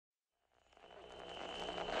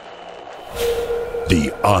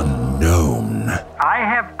The unknown. I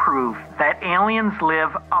have proof that aliens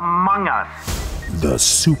live among us. The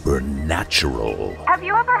supernatural. Have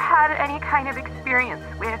you ever had any kind of experience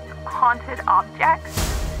with haunted objects?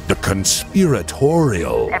 The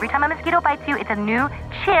conspiratorial. Every time a mosquito bites you, it's a new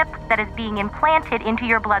chip that is being implanted into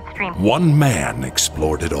your bloodstream. One man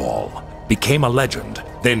explored it all, became a legend,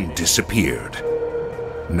 then disappeared.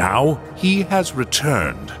 Now he has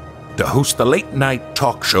returned to host the late-night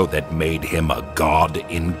talk show that made him a god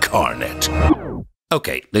incarnate.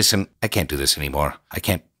 Okay, listen, I can't do this anymore. I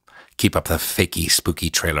can't keep up the fakey, spooky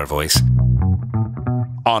trailer voice.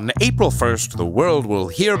 On April 1st, the world will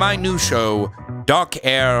hear my new show, Dark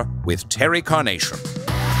Air with Terry Carnation.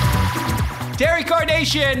 Terry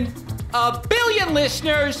Carnation! 1 billion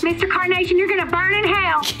listeners! Mr. Carnation, you're gonna burn in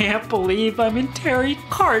hell! Can't believe I'm in Terry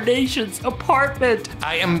Carnation's apartment.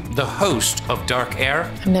 I am the host of Dark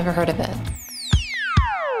Air. I've never heard of it.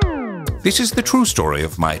 This is the true story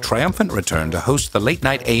of my triumphant return to host the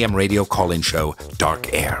late-night AM radio call-in show,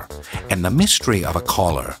 Dark Air, and the mystery of a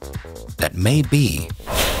caller that may be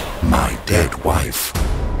my dead wife.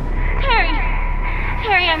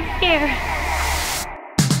 Terry, I'm scared.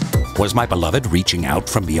 Was my beloved reaching out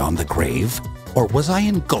from beyond the grave? Or was I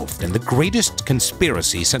engulfed in the greatest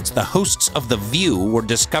conspiracy since the hosts of The View were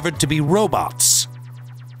discovered to be robots?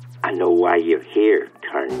 I know why you're here,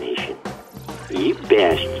 Carnation. You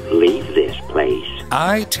best leave this place.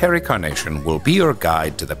 I, Terry Carnation, will be your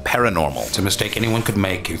guide to the paranormal. It's a mistake anyone could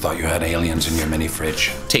make. You thought you had aliens in your mini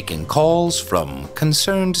fridge. Taking calls from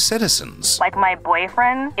concerned citizens. Like my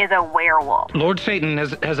boyfriend is a werewolf. Lord Satan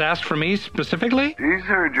has asked for me specifically? He's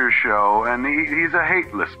heard your show, and he's a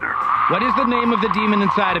hate listener. What is the name of the demon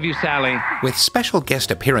inside of you, Sally? With special guest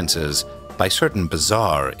appearances by certain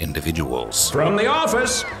bizarre individuals. From The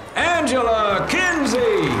Office, Angela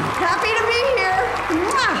Kinsey. Happy to be here.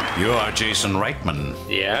 Mwah. You are Jason Reitman.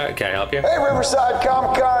 Yeah, can I help you? Hey, Riverside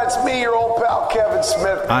Comic-Con, it's me, your old pal Kevin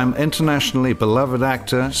Smith. I'm internationally beloved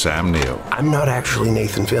actor Sam Neill. I'm not actually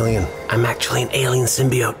Nathan Fillion. I'm actually an alien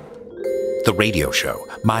symbiote. The radio show,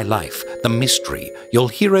 my life, the mystery. You'll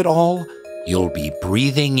hear it all. You'll be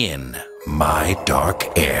breathing in my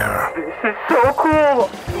dark air. This is so cool.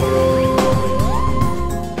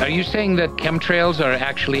 Are you saying that chemtrails are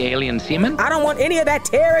actually alien semen? I don't want any of that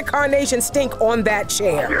Terry Carnation stink on that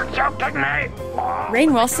chair. You're choking me.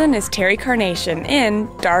 Rainn Wilson is Terry Carnation in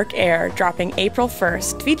Dark Air, dropping April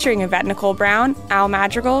 1st, featuring Yvette Nicole Brown, Al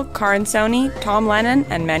Madrigal, Karan Soni, Tom Lennon,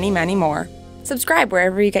 and many, many more. Subscribe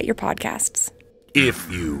wherever you get your podcasts.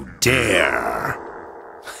 If you dare.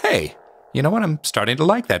 Hey, you know what? I'm starting to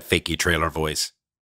like that fakey trailer voice.